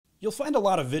You'll find a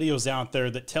lot of videos out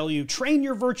there that tell you, train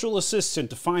your virtual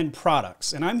assistant to find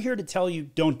products. And I'm here to tell you,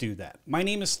 don't do that. My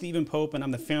name is Stephen Pope and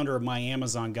I'm the founder of My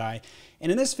Amazon Guy.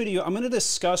 And in this video, I'm going to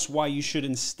discuss why you should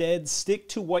instead stick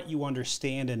to what you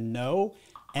understand and know,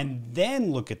 and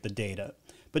then look at the data.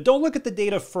 But don't look at the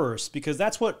data first, because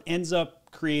that's what ends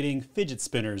up creating fidget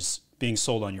spinners being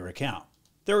sold on your account.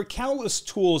 There are countless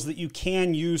tools that you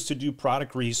can use to do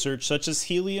product research, such as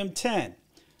Helium 10,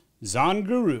 Zon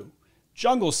Guru,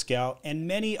 Jungle Scout, and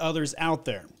many others out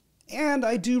there. And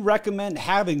I do recommend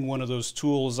having one of those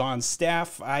tools on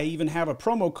staff. I even have a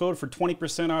promo code for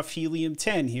 20% off Helium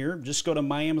 10 here. Just go to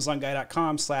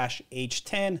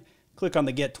myamazonguy.com/H10, click on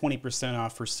the Get 20%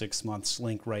 off for 6 months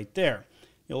link right there.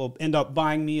 You'll end up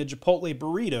buying me a Chipotle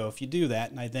burrito if you do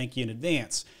that, and I thank you in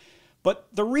advance. But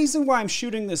the reason why I'm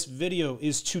shooting this video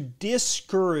is to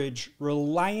discourage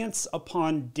reliance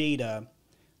upon data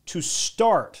to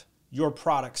start your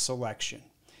product selection.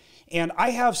 And I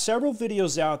have several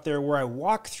videos out there where I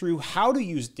walk through how to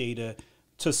use data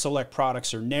to select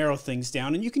products or narrow things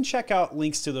down, and you can check out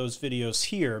links to those videos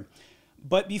here.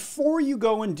 But before you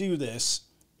go and do this,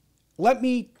 let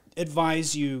me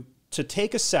advise you to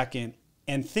take a second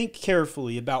and think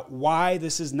carefully about why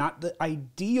this is not the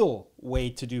ideal way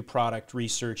to do product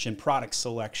research and product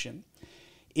selection.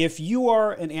 If you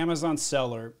are an Amazon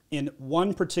seller in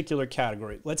one particular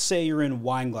category, let's say you're in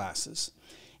wine glasses,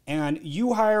 and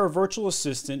you hire a virtual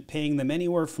assistant paying them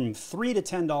anywhere from $3 to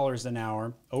 $10 an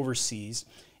hour overseas,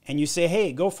 and you say,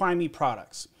 hey, go find me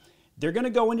products. They're going to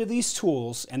go into these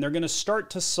tools and they're going to start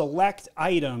to select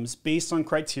items based on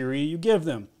criteria you give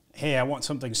them. Hey, I want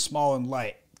something small and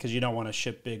light, because you don't want to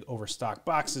ship big overstocked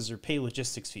boxes or pay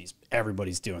logistics fees.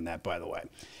 Everybody's doing that, by the way.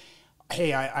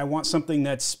 Hey, I want something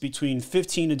that's between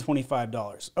 $15 and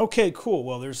 $25. Okay, cool.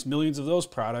 Well, there's millions of those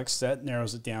products. That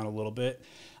narrows it down a little bit.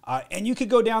 And you could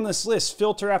go down this list,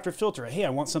 filter after filter. Hey, I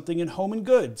want something in home and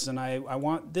goods, and I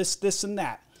want this, this, and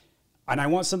that. And I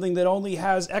want something that only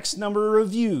has X number of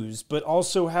reviews, but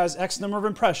also has X number of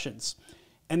impressions.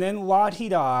 And then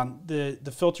la-di-da,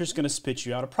 the filter's going to spit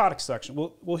you out a product selection.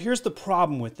 Well, here's the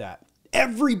problem with that.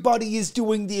 Everybody is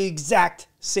doing the exact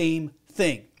same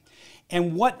thing.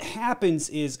 And what happens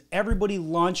is everybody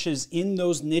launches in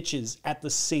those niches at the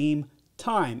same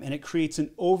time, and it creates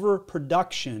an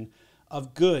overproduction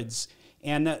of goods.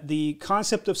 And the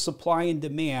concept of supply and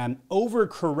demand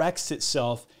overcorrects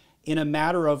itself in a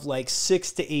matter of like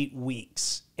 6 to 8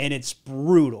 weeks, and it's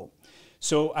brutal.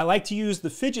 So I like to use the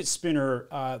fidget spinner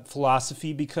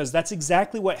philosophy, because that's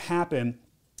exactly what happened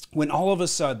when all of a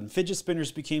sudden fidget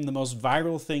spinners became the most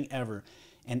viral thing ever.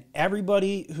 And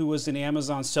everybody who was an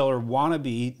Amazon seller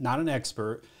wannabe, not an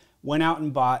expert, went out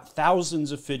and bought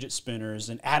thousands of fidget spinners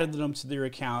and added them to their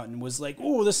account and was like,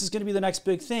 oh, this is going to be the next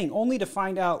big thing. Only to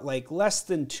find out like less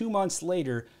than 2 months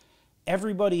later,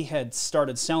 everybody had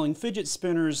started selling fidget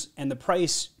spinners and the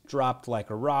price dropped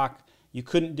like a rock. You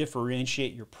couldn't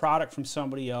differentiate your product from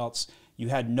somebody else. You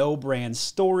had no brand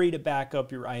story to back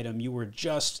up your item. You were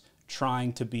just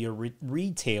trying to be a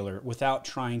retailer without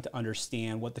trying to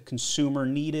understand what the consumer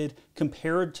needed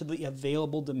compared to the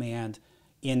available demand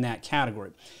in that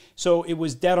category. So it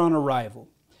was dead on arrival.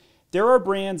 There are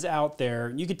brands out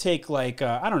there, you could take like,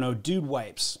 I don't know, Dude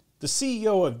Wipes. The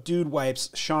CEO of Dude Wipes,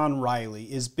 Sean Riley,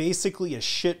 is basically a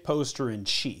shit poster in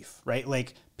chief, right?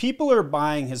 Like, people are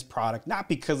buying his product not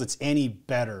because it's any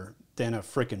better than a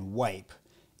freaking wipe.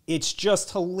 It's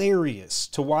just hilarious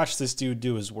to watch this dude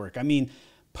do his work. I mean,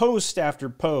 post after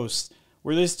post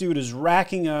where this dude is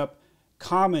racking up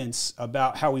comments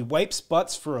about how he wipes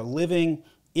butts for a living.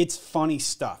 It's funny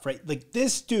stuff, right? Like,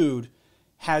 this dude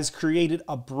has created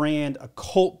a brand, a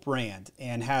cult brand,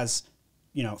 and has,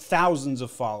 you know, thousands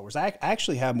of followers. I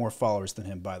actually have more followers than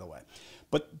him, by the way.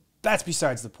 But that's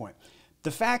besides the point.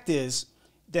 The fact is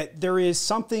that there is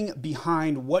something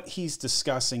behind what he's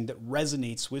discussing that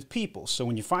resonates with people. So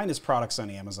when you find his products on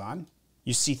Amazon,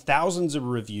 you see thousands of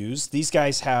reviews. These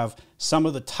guys have some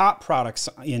of the top products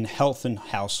in health and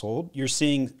household. You're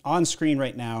seeing on screen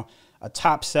right now a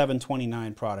top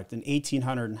 729 product, an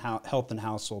 1800 in health and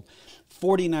household,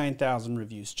 49,000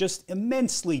 reviews, just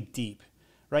immensely deep,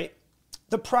 right?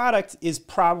 The product is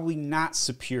probably not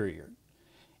superior.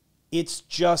 It's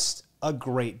just a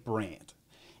great brand.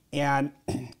 And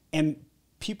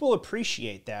people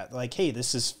appreciate that. Like, hey,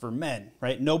 this is for men,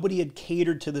 right? Nobody had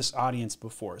catered to this audience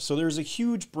before. So there's a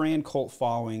huge brand cult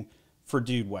following for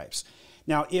Dude Wipes.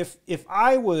 Now, if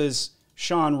I was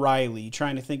Sean Riley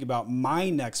trying to think about my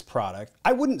next product,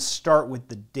 I wouldn't start with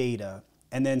the data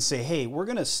and then say, hey, we're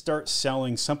going to start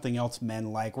selling something else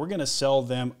men like. We're going to sell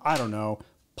them, I don't know,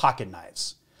 pocket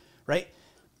knives, right?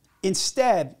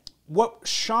 Instead, what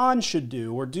Sean should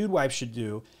do, or Dude Wipe should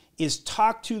do, is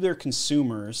talk to their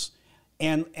consumers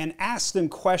and ask them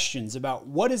questions about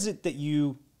what is it that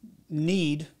you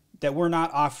need that we're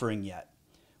not offering yet?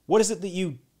 What is it that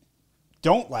you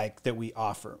don't like that we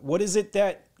offer? What is it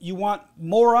that you want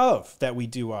more of that we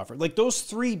do offer? Like, those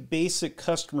 3 basic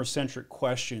customer-centric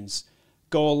questions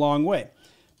go a long way.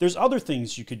 There's other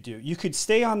things you could do. You could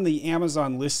stay on the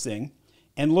Amazon listing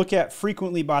and look at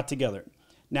frequently bought together.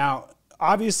 Now,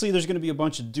 obviously there's going to be a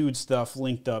bunch of dude stuff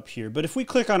linked up here, but if we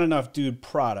click on enough dude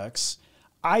products,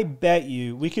 I bet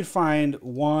you we could find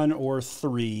 1 or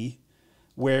 3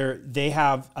 where they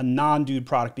have a non-dude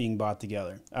product being bought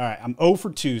together. All right, I'm 0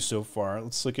 for 2 so far.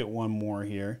 Let's look at one more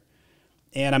here.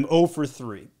 And I'm 0 for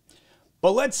 3.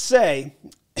 But let's say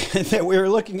that we were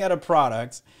looking at a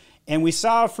product and we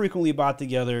saw frequently bought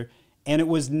together and it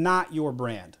was not your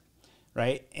brand,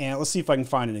 right? And let's see if I can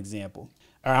find an example.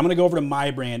 All right, I'm gonna go over to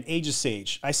my brand, Age of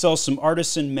Sage. I sell some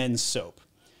artisan men's soap,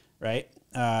 right?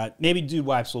 Maybe Dude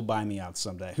Wipes will buy me out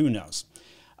someday, who knows?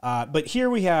 But here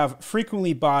we have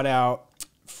frequently bought out,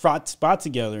 bought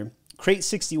together, Crate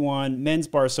 61, men's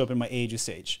bar soap, and my Age of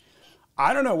Sage.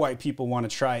 I don't know why people want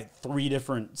to try 3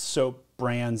 different soap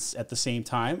brands at the same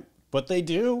time, but they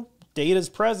do. Data's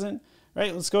present,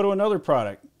 right? Let's go to another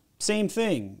product. Same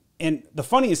thing. And the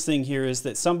funniest thing here is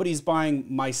that somebody's buying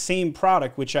my same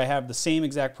product, which I have the same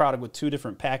exact product with 2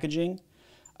 different packaging,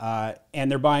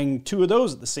 and they're buying 2 of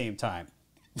those at the same time.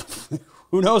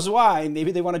 Who knows why?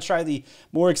 Maybe they want to try the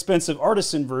more expensive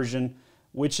artisan version,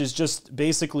 which is just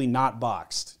basically not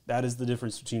boxed. That is the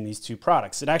difference between these 2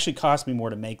 products. It actually cost me more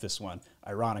to make this one,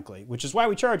 ironically, which is why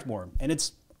we charge more, and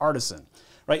it's artisan,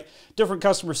 right? Different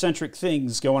customer-centric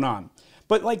things going on.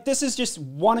 But like, this is just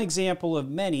one example of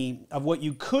many of what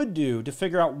you could do to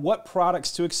figure out what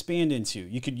products to expand into.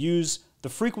 You could use the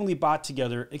frequently bought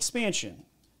together expansion.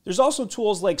 There's also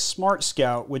tools like Smart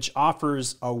Scout, which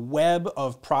offers a web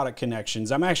of product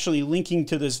connections. I'm actually linking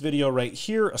to this video right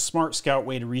here, a Smart Scout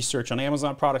way to research on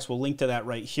Amazon products. We'll link to that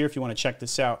right here if you want to check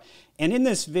this out. And in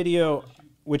this video,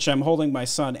 which I'm holding my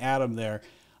son Adam there,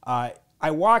 I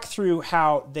walk through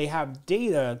how they have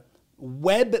data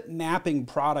web mapping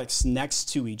products next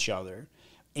to each other.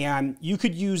 And you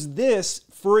could use this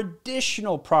for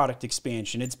additional product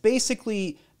expansion. It's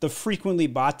basically the frequently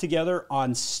bought together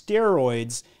on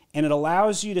steroids, and it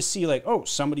allows you to see like, oh,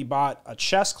 somebody bought a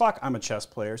chess clock. I'm a chess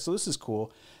player, so this is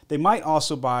cool. They might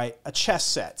also buy a chess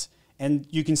set. And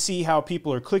you can see how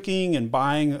people are clicking and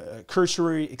buying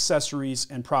cursory accessories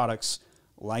and products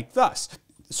like thus.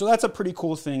 So that's a pretty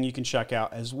cool thing you can check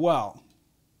out as well.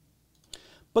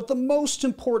 But the most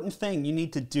important thing you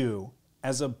need to do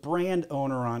as a brand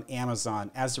owner on Amazon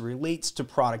as it relates to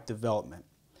product development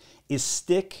is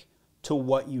stick to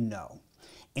what you know.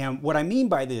 And what I mean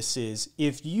by this is,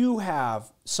 if you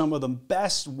have some of the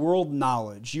best world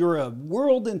knowledge, you're a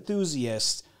world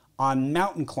enthusiast on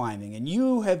mountain climbing, and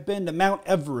you have been to Mount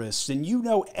Everest, and you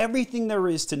know everything there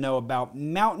is to know about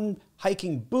mountain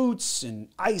hiking boots and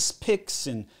ice picks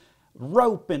and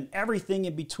rope and everything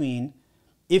in between,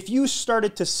 if you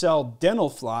started to sell dental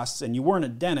floss and you weren't a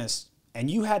dentist and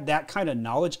you had that kind of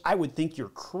knowledge, I would think you're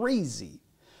crazy,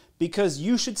 because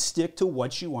you should stick to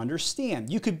what you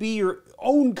understand. You could be your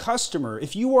own customer.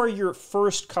 If you are your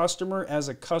first customer as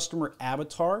a customer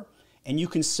avatar and you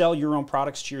can sell your own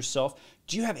products to yourself,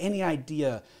 do you have any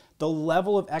idea the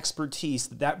level of expertise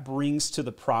that that brings to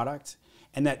the product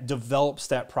and that develops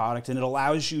that product, and it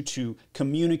allows you to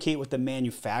communicate with the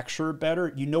manufacturer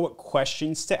better? You know what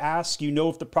questions to ask. You know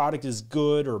if the product is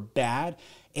good or bad.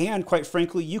 And quite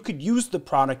frankly, you could use the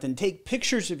product and take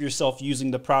pictures of yourself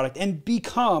using the product and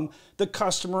become the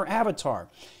customer avatar.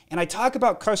 And I talk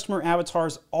about customer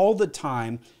avatars all the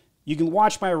time. You can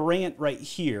watch my rant right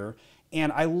here.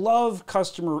 And I love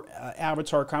customer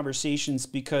avatar conversations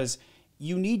because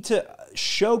you need to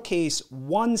showcase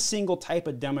one single type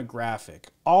of demographic,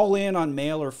 all in on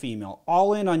male or female,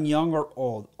 all in on young or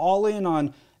old, all in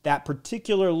on that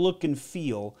particular look and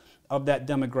feel of that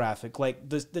demographic, like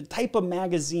the type of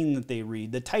magazine that they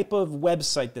read, the type of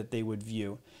website that they would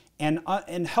view, and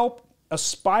help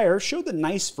aspire, show the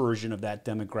nice version of that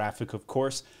demographic, of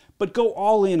course, but go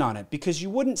all in on it, because you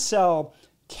wouldn't sell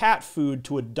cat food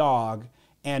to a dog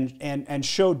and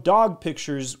show dog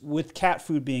pictures with cat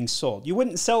food being sold. You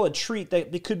wouldn't sell a treat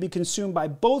that could be consumed by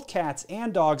both cats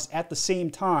and dogs at the same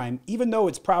time, even though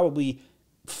it's probably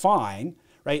fine,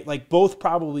 right? Like, both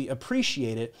probably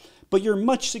appreciate it, but you're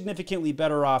much significantly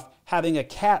better off having a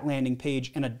cat landing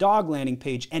page and a dog landing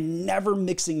page and never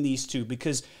mixing these two,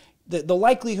 because the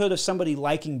likelihood of somebody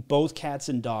liking both cats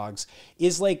and dogs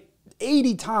is like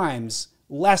 80 times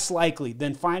less likely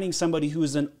than finding somebody who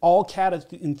is an all cat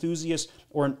enthusiast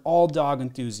or an all dog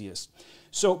enthusiast.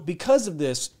 So because of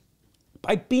this,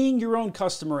 by being your own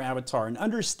customer avatar and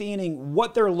understanding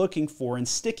what they're looking for and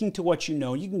sticking to what you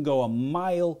know, you can go a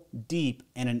mile deep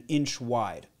and an inch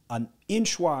wide. An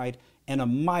inch wide and a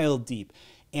mile deep.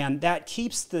 And that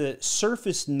keeps the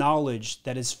surface knowledge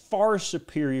that is far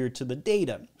superior to the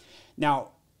data.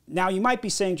 Now you might be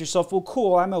saying to yourself, well,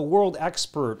 cool, I'm a world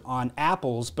expert on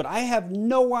apples, but I have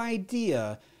no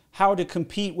idea how to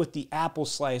compete with the apple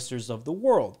slicers of the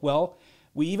world. Well,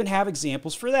 we even have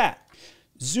examples for that.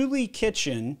 Zulli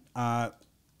Kitchen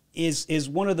is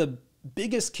one of the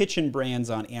biggest kitchen brands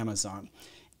on Amazon.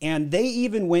 And they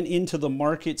even went into the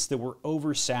markets that were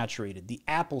oversaturated, the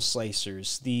apple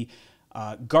slicers, the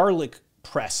garlic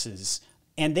presses,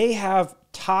 and they have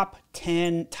top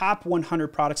 10, top 100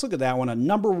 products. Look at that one, a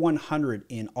number 100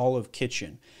 in all of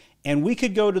kitchen. And we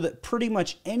could go to pretty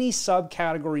much any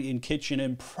subcategory in kitchen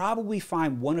and probably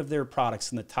find one of their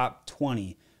products in the top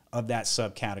 20 of that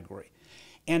subcategory.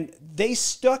 And they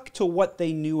stuck to what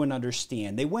they knew and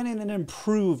understand. They went in and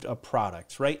improved a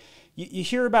product, right? You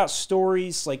hear about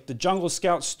stories like the Jungle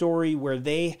Scout story where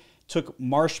they took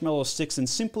marshmallow sticks and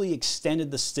simply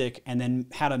extended the stick and then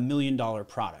had $1 million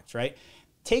product, right?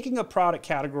 Taking a product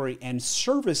category and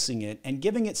servicing it and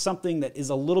giving it something that is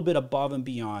a little bit above and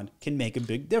beyond can make a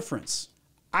big difference.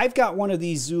 I've got one of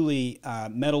these Zulli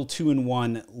metal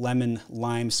 2-in-1 lemon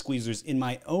lime squeezers in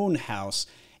my own house.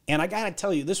 And I gotta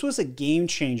tell you, this was a game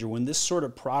changer when this sort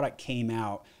of product came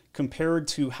out compared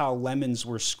to how lemons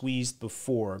were squeezed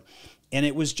before. And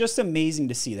it was just amazing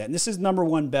to see that. And this is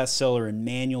 #1 bestseller in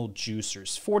manual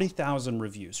juicers, 40,000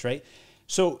 reviews, right?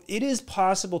 So it is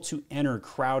possible to enter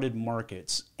crowded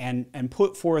markets and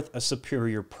put forth a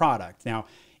superior product. Now,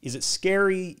 is it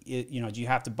scary? Do you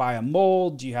have to buy a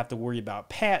mold? Do you have to worry about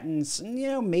patents?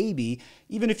 Maybe.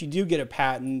 Even if you do get a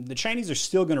patent, the Chinese are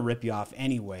still going to rip you off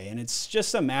anyway, and it's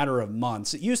just a matter of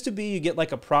months. It used to be you get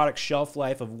like a product shelf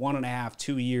life of 1.5,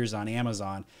 2 years on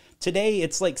Amazon. Today,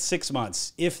 it's like 6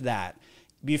 months, if that,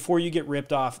 before you get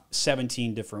ripped off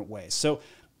 17 different ways. So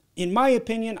in my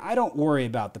opinion, I don't worry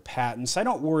about the patents. I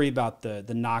don't worry about the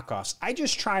knockoffs. I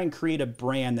just try and create a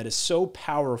brand that is so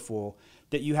powerful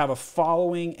that you have a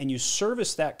following and you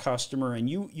service that customer and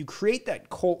you create that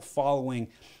cult following,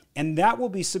 and that will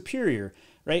be superior,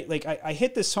 right? Like I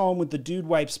hit this home with the Dude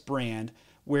Wipes brand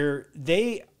where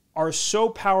they are so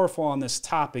powerful on this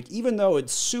topic, even though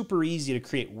it's super easy to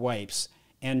create wipes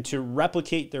and to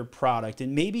replicate their product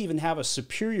and maybe even have a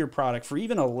superior product for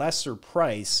even a lesser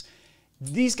price.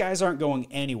 These guys aren't going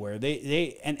anywhere.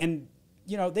 They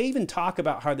even talk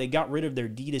about how they got rid of their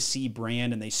D2C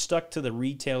brand and they stuck to the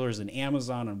retailers and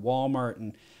Amazon and Walmart.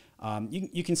 And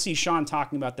you can see Sean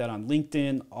talking about that on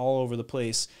LinkedIn all over the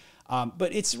place.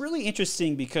 But it's really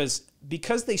interesting because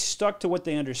they stuck to what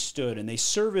they understood and they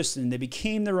serviced and they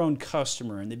became their own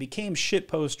customer and they became shit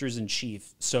posters in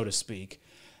chief, so to speak.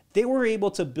 They were able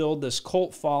to build this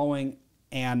cult following,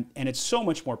 and it's so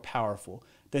much more powerful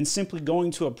than simply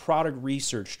going to a product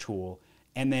research tool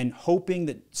and then hoping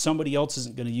that somebody else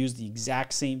isn't going to use the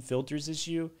exact same filters as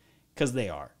you, because they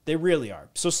are. They really are.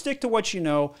 So stick to what you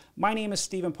know. My name is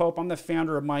Stephen Pope. I'm the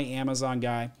founder of My Amazon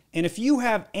Guy. And if you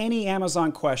have any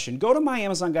Amazon question, go to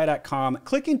myamazonguy.com,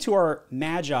 click into our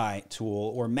Magi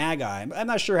tool, or Magi. I'm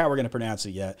not sure how we're going to pronounce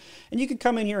it yet. And you can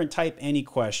come in here and type any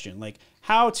question, like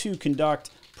how to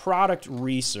conduct product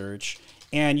research,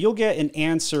 and you'll get an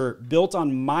answer built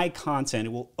on my content.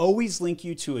 It will always link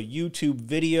you to a YouTube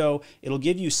video. It'll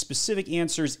give you specific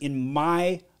answers in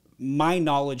my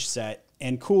knowledge set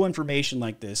and cool information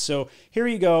like this. So here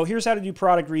you go. Here's how to do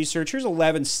product research. Here's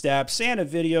 11 steps and a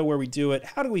video where we do it.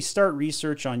 How do we start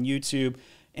research on YouTube?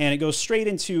 And it goes straight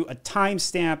into a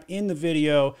timestamp in the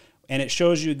video, and it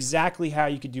shows you exactly how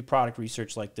you could do product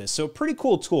research like this. So pretty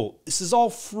cool tool. This is all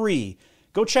free.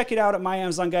 Go check it out at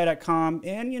myamazonguy.com,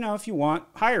 and if you want,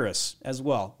 hire us as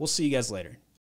well. We'll see you guys later.